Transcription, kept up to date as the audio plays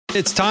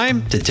It's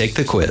time to take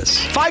the quiz.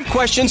 5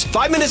 questions,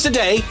 5 minutes a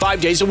day,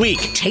 5 days a week.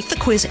 Take the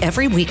quiz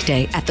every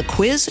weekday at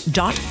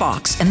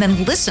thequiz.fox and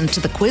then listen to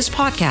the quiz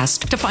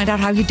podcast to find out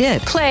how you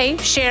did. Play,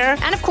 share,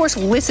 and of course,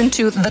 listen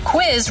to The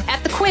Quiz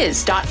at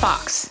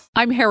thequiz.fox.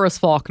 I'm Harris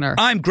Faulkner.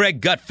 I'm Greg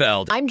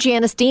Gutfeld. I'm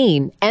Janice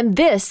Dean, and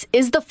this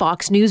is the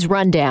Fox News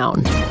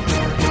Rundown.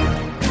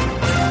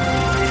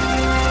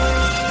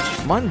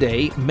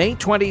 Monday, May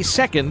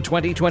 22nd,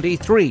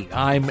 2023.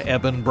 I'm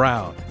Eben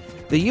Brown.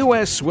 The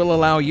U.S. will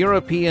allow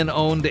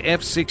European-owned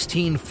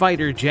F-16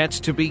 fighter jets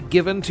to be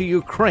given to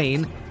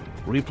Ukraine,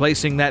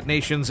 replacing that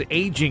nation's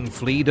aging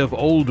fleet of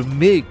old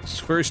MiGs,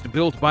 first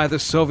built by the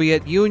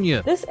Soviet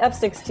Union. This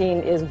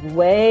F-16 is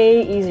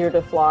way easier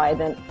to fly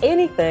than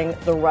anything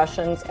the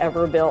Russians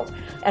ever built.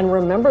 And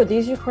remember,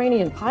 these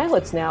Ukrainian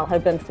pilots now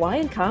have been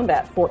flying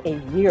combat for a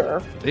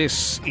year.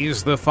 This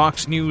is the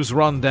Fox News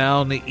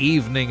Rundown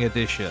Evening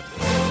Edition.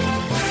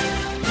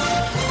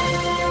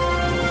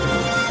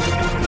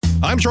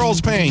 I'm Charles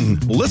Payne.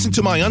 Listen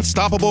to my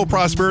Unstoppable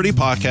Prosperity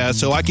podcast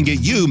so I can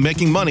get you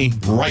making money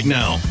right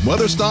now.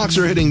 Whether stocks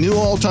are hitting new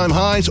all-time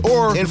highs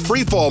or in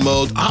free fall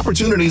mode,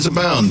 opportunities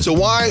abound. So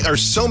why are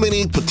so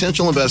many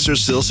potential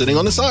investors still sitting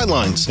on the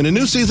sidelines? In a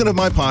new season of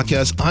my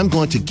podcast, I'm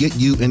going to get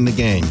you in the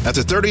game.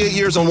 After 38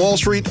 years on Wall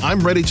Street, I'm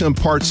ready to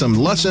impart some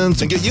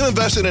lessons and get you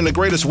invested in the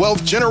greatest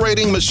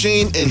wealth-generating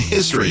machine in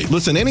history.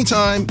 Listen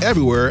anytime,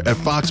 everywhere at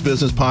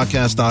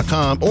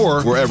foxbusinesspodcast.com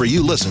or wherever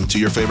you listen to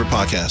your favorite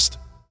podcast.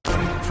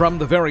 From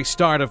the very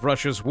start of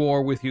Russia's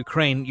war with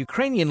Ukraine,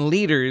 Ukrainian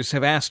leaders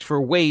have asked for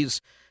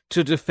ways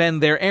to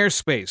defend their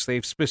airspace.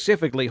 They've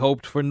specifically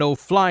hoped for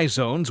no-fly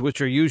zones,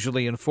 which are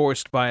usually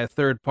enforced by a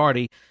third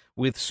party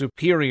with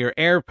superior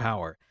air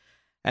power.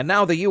 And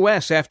now the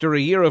U.S., after a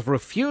year of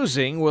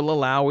refusing, will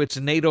allow its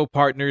NATO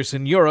partners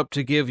in Europe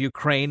to give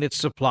Ukraine its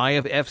supply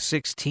of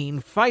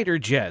F-16 fighter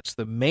jets,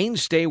 the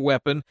mainstay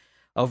weapon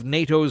of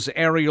NATO's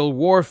aerial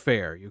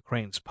warfare.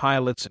 Ukraine's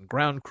pilots and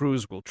ground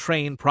crews will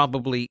train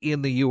probably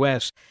in the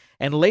U.S.,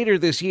 and later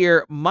this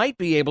year might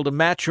be able to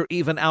match or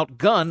even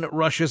outgun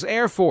Russia's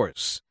Air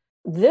Force.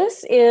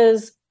 This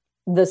is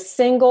the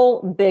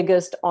single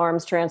biggest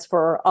arms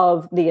transfer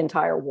of the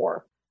entire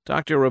war.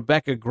 Dr.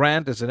 Rebecca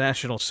Grant is a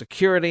national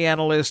security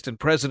analyst and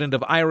president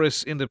of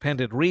IRIS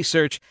Independent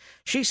Research.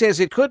 She says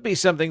it could be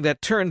something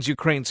that turns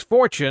Ukraine's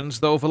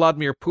fortunes, though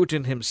Vladimir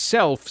Putin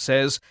himself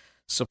says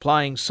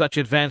supplying such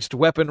advanced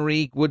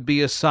weaponry would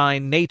be a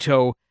sign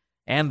NATO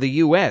and the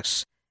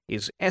U.S.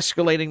 is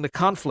escalating the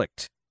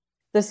conflict.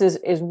 This is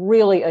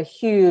really a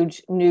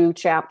huge new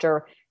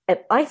chapter. And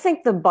I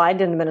think the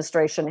Biden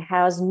administration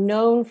has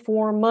known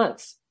for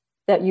months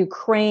that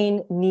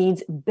Ukraine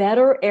needs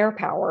better air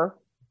power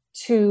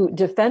to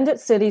defend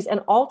its cities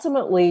and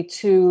ultimately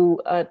to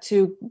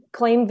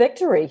claim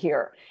victory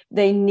here.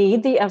 They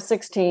need the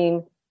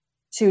F-16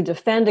 to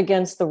defend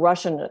against the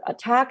Russian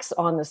attacks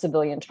on the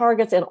civilian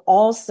targets and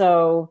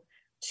also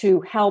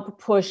to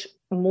help push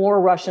more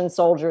Russian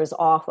soldiers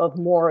off of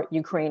more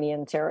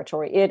Ukrainian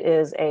territory. It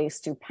is a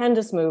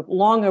stupendous move,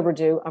 long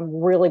overdue.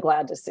 I'm really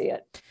glad to see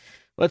it.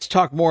 Let's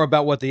talk more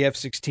about what the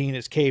F-16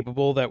 is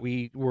capable that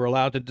we were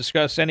allowed to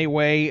discuss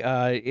anyway.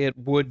 It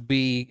would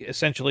be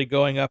essentially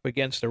going up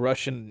against a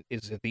Russian,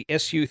 is it the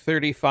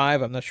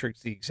Su-35? I'm not sure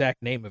it's the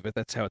exact name of it.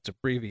 That's how it's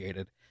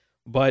abbreviated.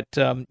 But,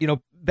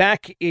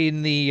 back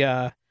in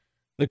the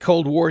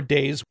Cold War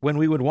days, when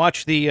we would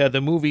watch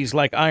the movies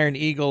like Iron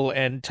Eagle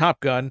and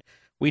Top Gun,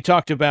 we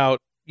talked about,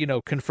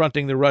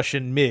 confronting the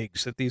Russian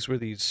MiGs, that these were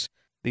these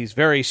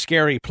very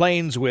scary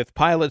planes with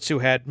pilots who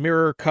had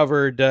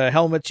mirror-covered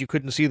helmets. You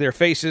couldn't see their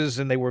faces,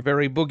 and they were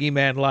very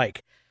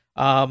boogeyman-like.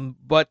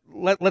 But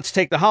let's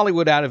take the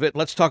Hollywood out of it.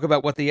 Let's talk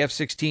about what the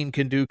F-16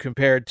 can do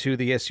compared to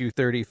the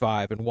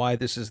Su-35 and why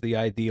this is the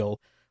ideal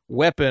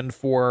weapon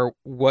for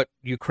what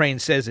Ukraine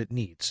says it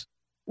needs.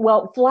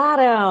 Well, flat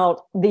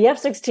out, the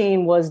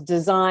F-16 was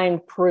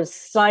designed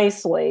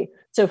precisely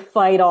to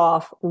fight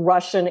off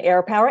Russian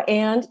air power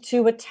and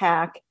to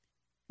attack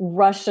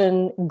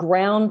Russian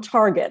ground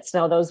targets.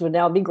 Now, those would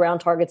now be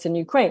ground targets in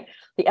Ukraine.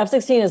 The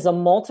F-16 is a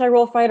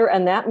multi-role fighter,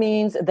 and that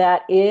means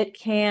that it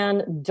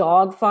can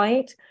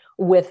dogfight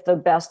with the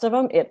best of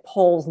them. It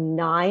pulls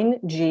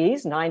 9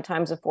 Gs, 9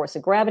 times the force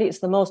of gravity. It's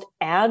the most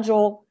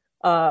agile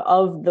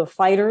of the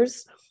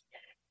fighters.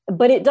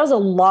 But it does a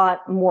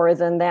lot more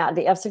than that.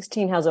 The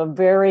F-16 has a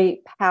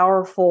very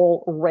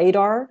powerful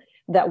radar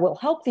that will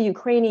help the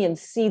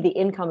Ukrainians see the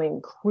incoming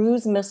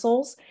cruise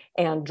missiles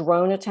and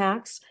drone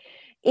attacks.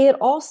 It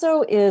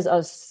also is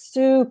a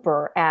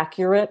super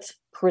accurate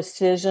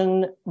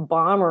precision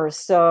bomber.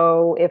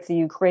 So if the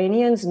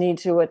Ukrainians need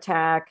to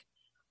attack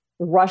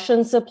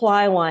Russian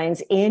supply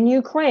lines in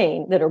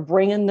Ukraine that are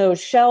bringing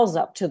those shells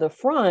up to the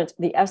front,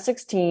 the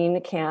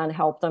F-16 can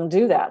help them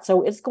do that.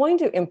 So it's going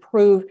to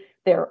improve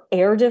their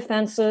air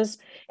defenses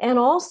and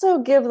also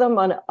give them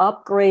an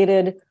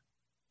upgraded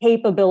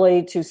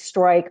capability to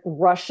strike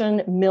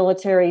Russian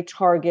military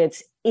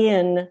targets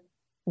in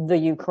the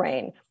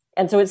Ukraine.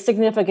 And so it's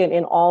significant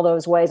in all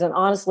those ways. And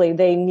honestly,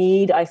 they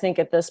need, I think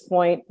at this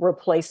point,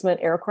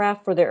 replacement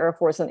aircraft for their Air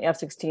Force, and the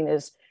F-16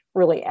 is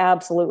really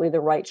absolutely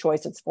the right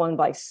choice. It's flown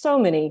by so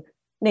many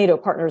NATO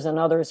partners and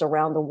others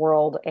around the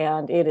world,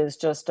 and it is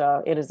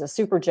it is a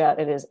super jet.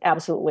 It is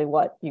absolutely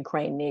what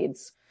Ukraine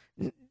needs.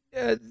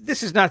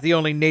 This is not the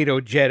only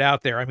NATO jet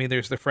out there. I mean,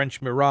 there's the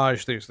French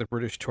Mirage, there's the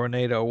British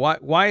Tornado.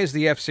 Why is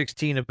the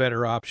F-16 a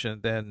better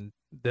option than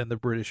the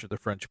British or the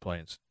French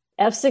planes?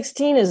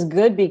 F-16 is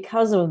good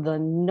because of the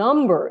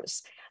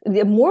numbers.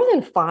 More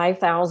than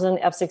 5,000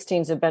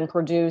 F-16s have been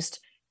produced,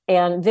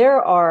 and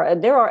there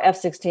are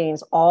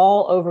F-16s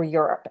all over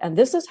Europe. And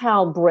this is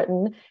how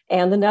Britain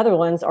and the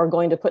Netherlands are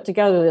going to put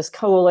together this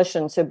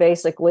coalition to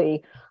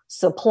basically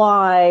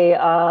supply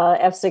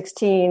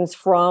F-16s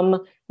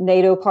from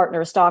NATO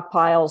partner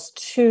stockpiles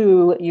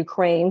to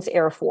Ukraine's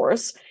Air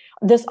Force.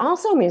 This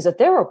also means that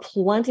there are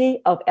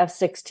plenty of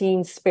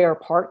F-16 spare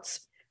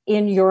parts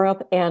in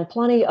Europe and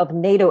plenty of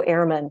NATO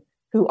airmen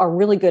who are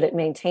really good at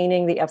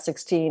maintaining the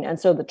F-16. And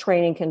so the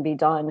training can be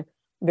done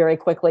very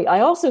quickly. I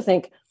also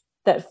think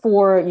that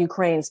for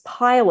Ukraine's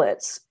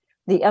pilots,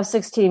 the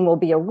F-16 will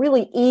be a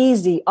really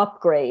easy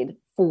upgrade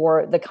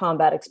for the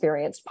combat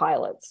experienced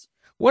pilots.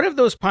 What have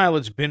those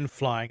pilots been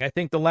flying? I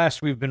think the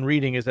last we've been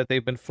reading is that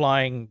they've been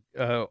flying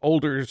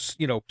older,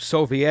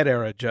 Soviet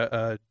era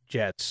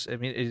jets. I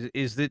mean,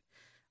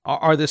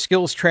 are the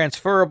skills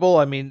transferable?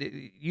 I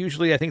mean,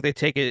 usually I think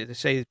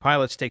say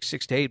pilots take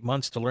 6 to 8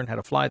 months to learn how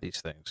to fly these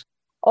things.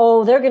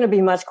 Oh, they're going to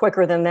be much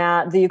quicker than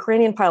that. The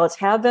Ukrainian pilots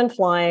have been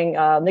flying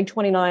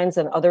MiG-29s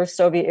and other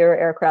Soviet-era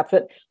aircraft,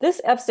 but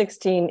this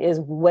F-16 is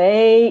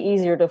way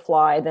easier to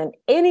fly than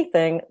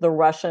anything the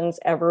Russians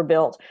ever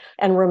built.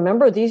 And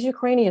remember, these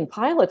Ukrainian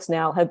pilots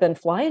now have been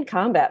flying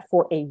combat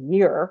for a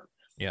year.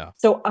 Yeah.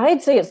 So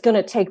I'd say it's going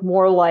to take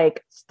more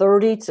like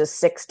 30 to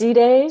 60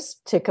 days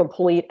to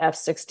complete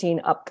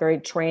F-16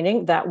 upgrade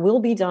training. That will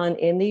be done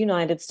in the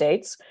United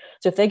States.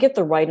 So if they get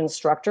the right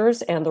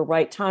instructors and the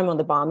right time on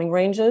the bombing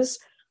ranges,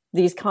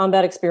 these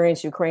combat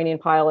experienced Ukrainian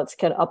pilots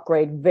can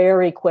upgrade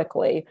very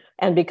quickly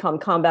and become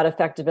combat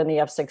effective in the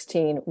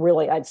F-16,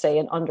 really, I'd say,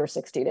 in under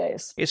 60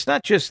 days. It's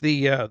not just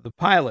the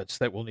pilots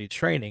that will need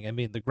training. I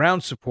mean, the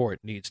ground support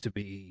needs to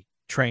be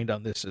trained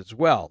on this as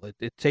well.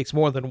 It takes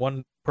more than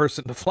one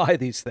person to fly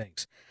these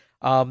things.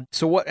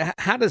 So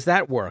how does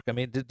that work? I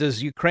mean,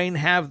 does Ukraine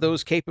have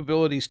those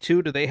capabilities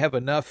too? Do they have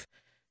enough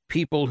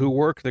people who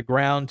work the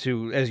ground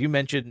to, as you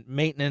mentioned,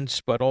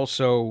 maintenance, but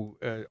also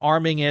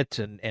arming it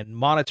and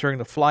monitoring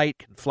the flight?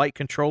 Can flight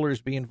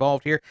controllers be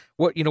involved here?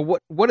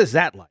 What is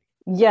that like?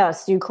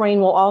 Yes,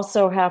 Ukraine will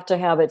also have to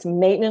have its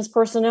maintenance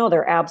personnel.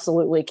 They're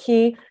absolutely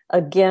key.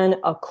 Again,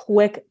 a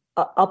quick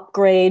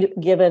upgrade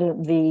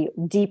given the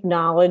deep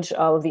knowledge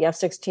of the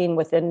F-16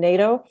 within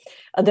NATO.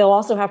 They'll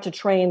also have to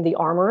train the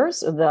armorers,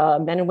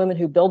 the men and women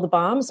who build the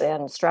bombs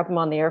and strap them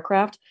on the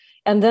aircraft.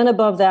 And then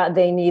above that,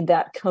 they need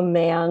that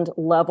command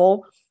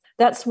level.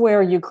 That's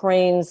where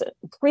Ukraine's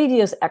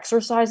previous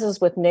exercises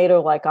with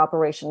NATO, like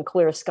Operation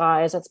Clear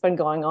Skies, that's been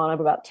going on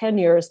over about 10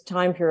 years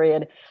time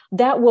period,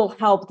 that will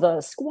help the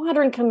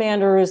squadron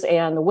commanders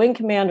and the wing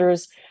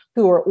commanders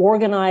who are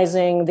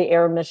organizing the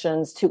air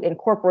missions to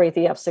incorporate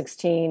the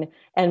F-16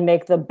 and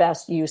make the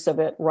best use of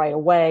it right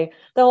away.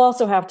 They'll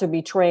also have to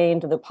be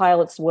trained, the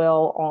pilots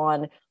will,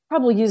 on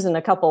probably using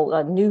a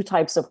couple new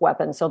types of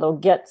weapons, so they'll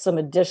get some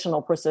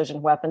additional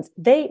precision weapons.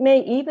 They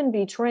may even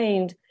be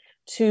trained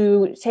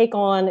to take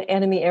on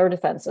enemy air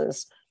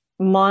defenses.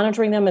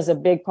 Monitoring them is a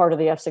big part of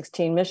the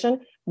F-16 mission.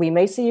 We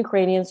may see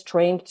Ukrainians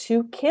trained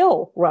to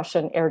kill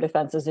Russian air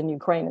defenses in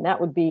Ukraine, and that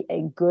would be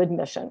a good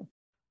mission.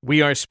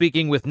 We are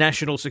speaking with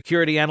national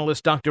security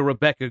analyst Dr.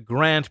 Rebecca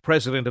Grant,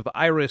 president of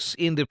IRIS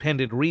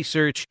Independent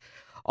Research,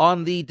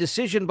 on the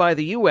decision by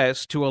the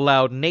U.S. to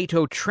allow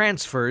NATO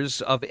transfers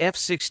of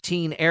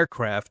F-16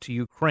 aircraft to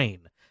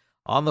Ukraine.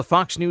 On the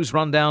Fox News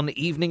Rundown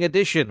Evening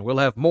Edition, we'll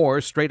have more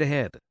straight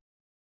ahead.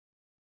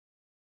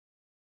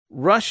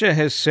 Russia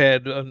has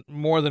said on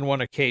more than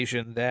one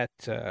occasion that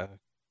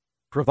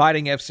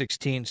providing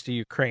F-16s to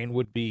Ukraine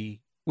would be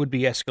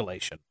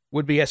escalation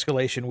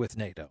with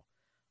NATO.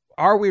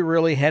 Are we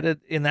really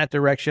headed in that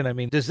direction? I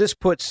mean, does this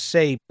put,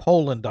 say,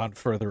 Poland on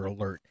further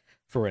alert,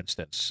 for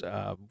instance,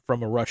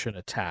 from a Russian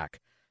attack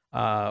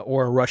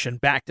or a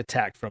Russian-backed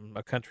attack from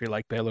a country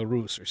like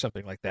Belarus or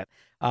something like that?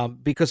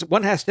 Because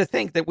one has to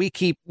think that we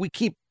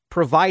keep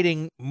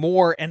providing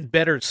more and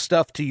better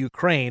stuff to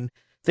Ukraine,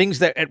 things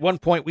that at one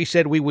point we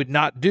said we would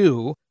not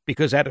do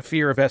because out of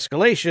fear of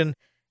escalation,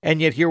 and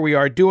yet here we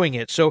are doing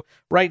it. So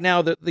right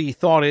now the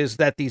thought is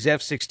that these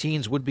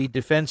F-16s would be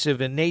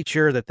defensive in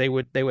nature, that they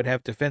would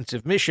have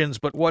defensive missions,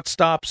 but what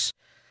stops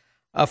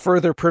a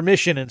further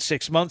permission in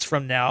 6 months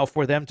from now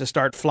for them to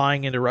start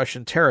flying into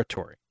Russian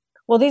territory?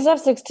 Well, these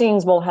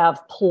F-16s will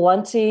have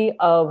plenty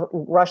of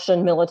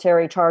Russian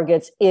military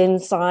targets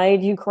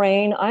inside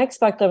Ukraine. I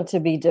expect them to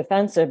be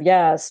defensive,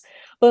 yes,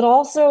 but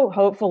also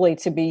hopefully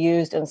to be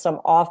used in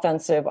some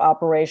offensive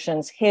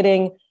operations,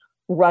 hitting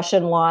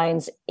Russian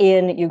lines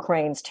in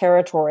Ukraine's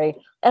territory.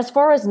 As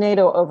far as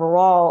NATO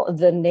overall,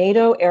 the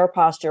NATO air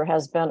posture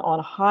has been on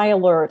high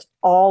alert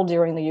all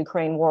during the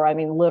Ukraine war. I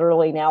mean,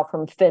 literally now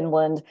from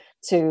Finland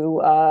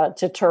to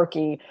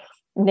Turkey.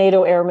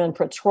 NATO airmen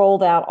patrol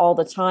that all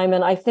the time.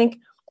 And I think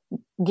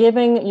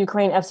giving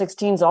Ukraine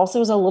F-16s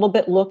also is a little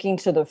bit looking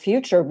to the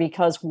future,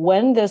 because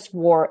when this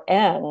war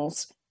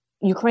ends,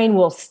 Ukraine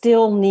will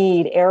still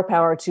need air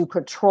power to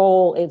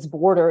patrol its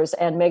borders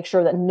and make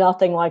sure that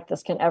nothing like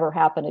this can ever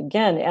happen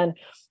again. And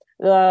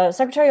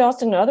Secretary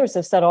Austin and others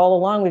have said all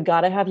along, we've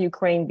got to have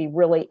Ukraine be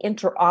really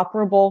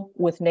interoperable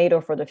with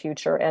NATO for the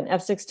future. And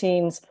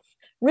F-16s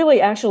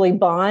really actually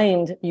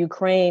bind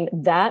Ukraine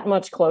that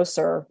much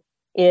closer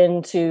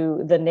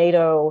into the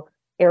NATO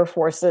air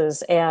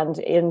forces and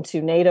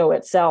into NATO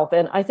itself.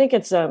 And I think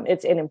it's an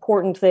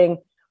important thing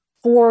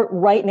for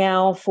right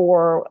now,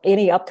 for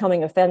any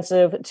upcoming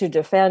offensive, to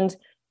defend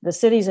the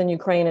cities in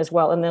Ukraine as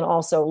well, and then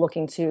also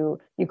looking to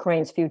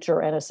Ukraine's future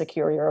and a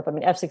secure Europe. I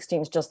mean,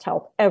 F-16s just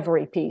help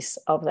every piece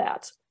of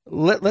that.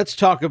 Let's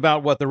talk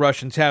about what the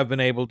Russians have been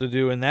able to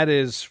do, and that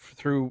is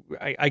through,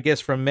 I guess,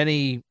 from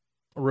many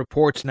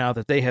reports now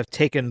that they have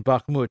taken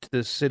Bakhmut,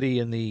 this city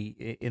in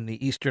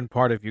the eastern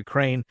part of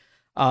Ukraine.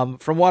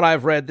 From what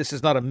I've read, this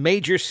is not a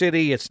major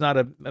city. It's not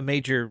a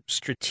major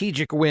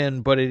strategic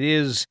win, but it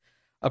is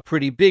a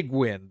pretty big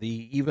win.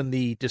 Even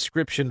the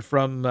description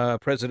from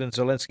President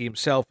Zelensky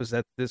himself is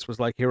that this was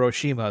like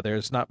Hiroshima.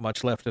 There's not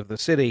much left of the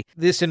city.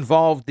 This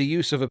involved the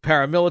use of a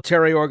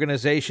paramilitary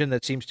organization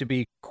that seems to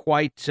be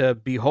quite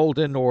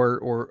beholden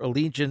or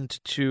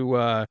allegiant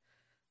to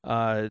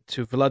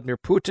Vladimir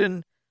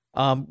Putin.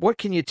 What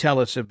can you tell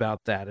us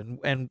about that?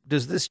 And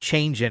does this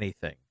change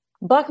anything?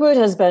 Bakhmut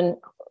has been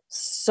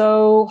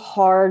so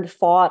hard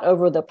fought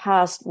over the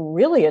past,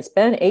 really, it's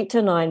been 8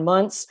 to 9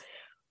 months.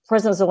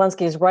 President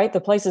Zelensky is right.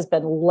 The place has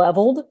been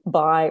leveled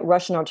by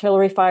Russian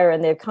artillery fire,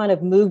 and they've kind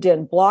of moved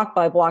in block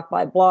by block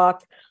by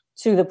block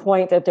to the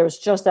point that there's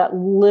just that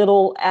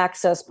little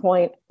access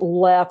point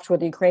left where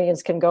the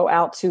Ukrainians can go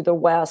out to the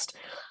west.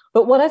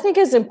 But what I think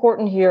is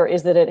important here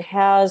is that it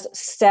has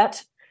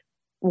set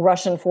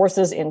Russian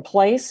forces in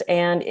place,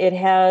 and it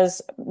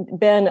has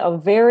been a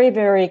very,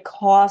 very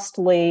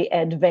costly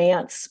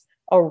advance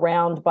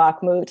around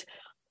Bakhmut.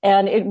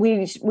 And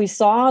we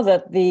saw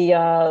that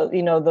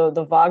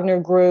the Wagner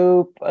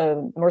group,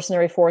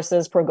 mercenary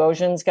forces,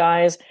 Prigozhin's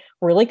guys,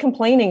 really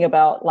complaining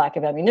about lack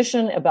of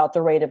ammunition, about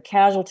the rate of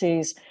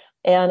casualties.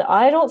 And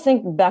I don't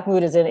think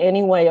Bakhmut is in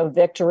any way a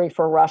victory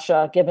for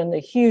Russia, given the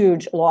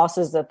huge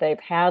losses that they've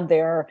had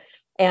there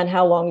and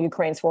how long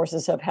Ukraine's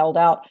forces have held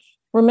out.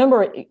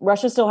 Remember,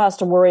 Russia still has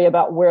to worry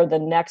about where the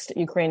next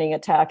Ukrainian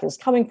attack is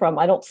coming from.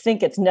 I don't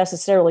think it's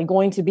necessarily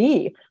going to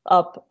be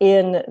up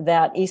in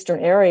that eastern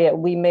area.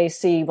 We may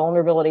see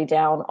vulnerability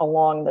down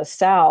along the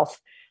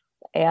south.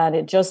 And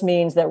it just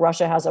means that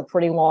Russia has a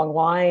pretty long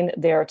line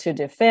there to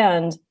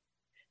defend.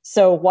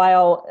 So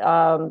while,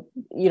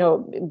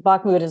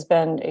 Bakhmut has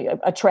been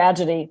a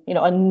tragedy,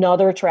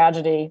 another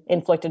tragedy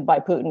inflicted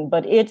by Putin,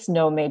 but it's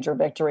no major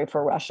victory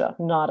for Russia,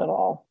 not at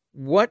all.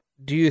 What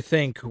do you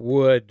think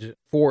would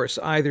force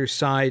either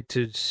side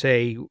to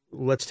say,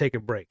 let's take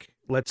a break?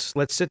 Let's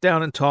sit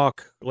down and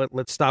talk.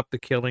 Let's stop the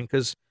killing.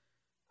 Because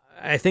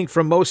I think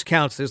from most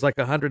counts, there's like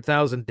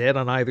 100,000 dead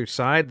on either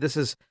side. This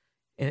is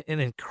an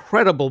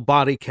incredible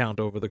body count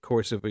over the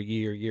course of a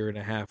year and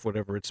a half,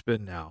 whatever it's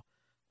been now.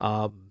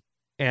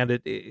 And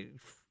it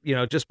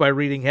just by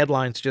reading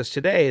headlines just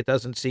today, it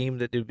doesn't seem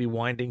that it would be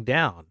winding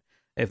down.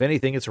 If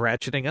anything, it's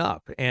ratcheting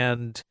up.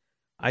 And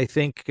I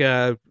think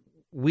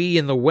we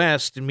in the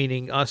West,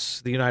 meaning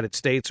us, the United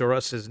States, or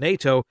us as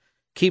NATO,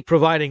 keep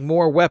providing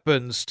more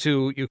weapons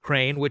to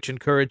Ukraine, which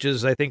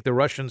encourages, I think, the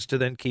Russians to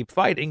then keep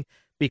fighting,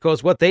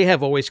 because what they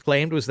have always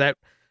claimed was that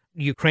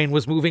Ukraine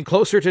was moving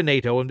closer to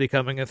NATO and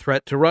becoming a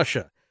threat to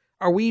Russia.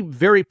 Are we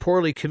very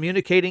poorly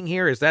communicating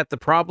here? Is that the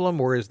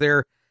problem, or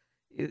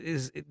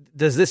does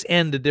this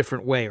end a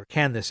different way, or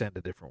can this end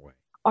a different way?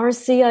 Our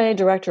CIA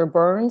Director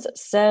Burns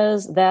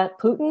says that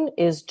Putin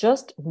is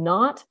just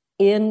not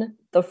in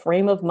the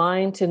frame of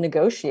mind to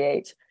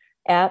negotiate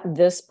at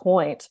this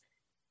point.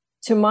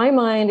 To my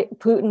mind,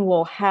 Putin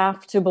will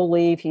have to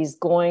believe he's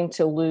going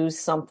to lose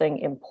something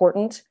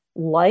important,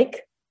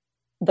 like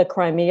the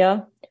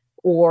Crimea,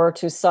 or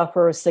to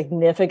suffer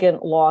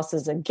significant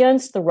losses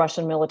against the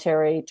Russian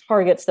military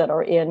targets that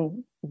are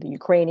in the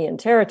Ukrainian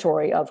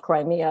territory of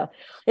Crimea.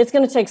 It's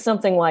going to take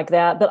something like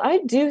that. But I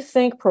do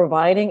think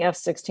providing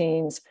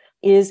F-16s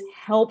is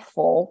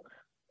helpful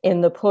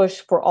in the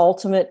push for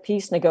ultimate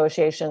peace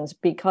negotiations,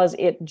 because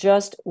it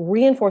just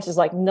reinforces,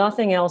 like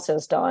nothing else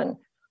has done,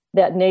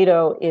 that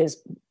NATO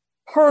is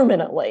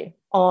permanently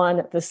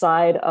on the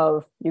side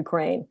of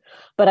Ukraine.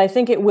 But I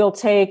think it will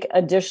take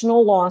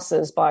additional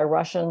losses by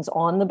Russians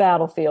on the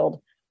battlefield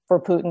for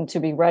Putin to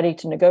be ready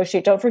to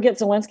negotiate. Don't forget,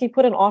 Zelensky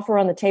put an offer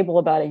on the table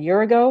about a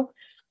year ago.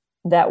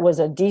 That was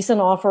a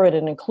decent offer. It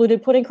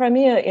included putting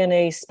Crimea in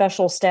a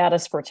special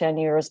status for 10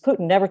 years.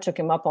 Putin never took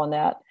him up on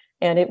that.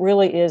 And it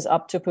really is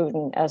up to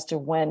Putin as to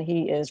when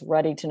he is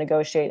ready to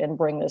negotiate and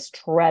bring this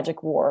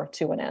tragic war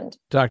to an end.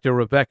 Dr.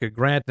 Rebecca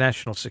Grant,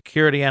 national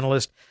security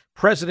analyst,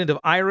 president of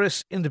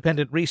IRIS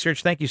Independent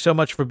Research. Thank you so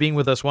much for being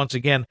with us once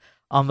again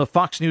on the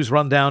Fox News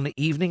Rundown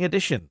Evening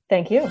Edition.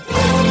 Thank you.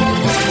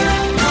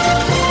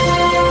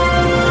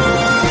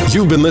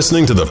 You've been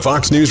listening to the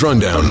Fox News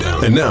Rundown.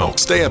 And now,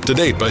 stay up to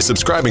date by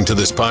subscribing to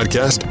this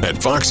podcast at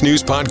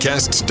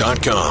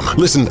foxnewspodcasts.com.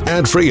 Listen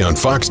ad-free on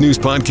Fox News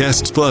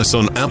Podcasts Plus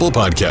on Apple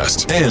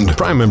Podcasts. And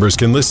Prime members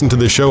can listen to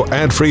the show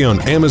ad-free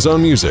on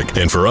Amazon Music.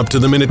 And for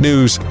up-to-the-minute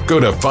news, go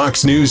to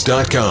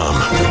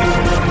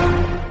foxnews.com.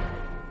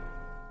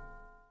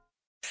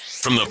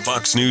 From the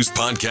Fox News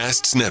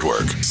Podcasts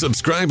Network,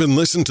 subscribe and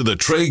listen to the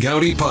Trey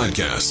Gowdy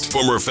Podcast.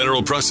 Former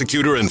federal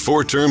prosecutor and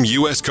 4-term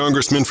U.S.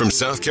 Congressman from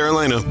South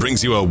Carolina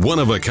brings you a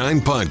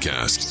one-of-a-kind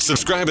podcast.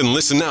 Subscribe and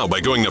listen now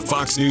by going to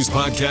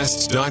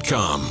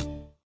foxnewspodcasts.com.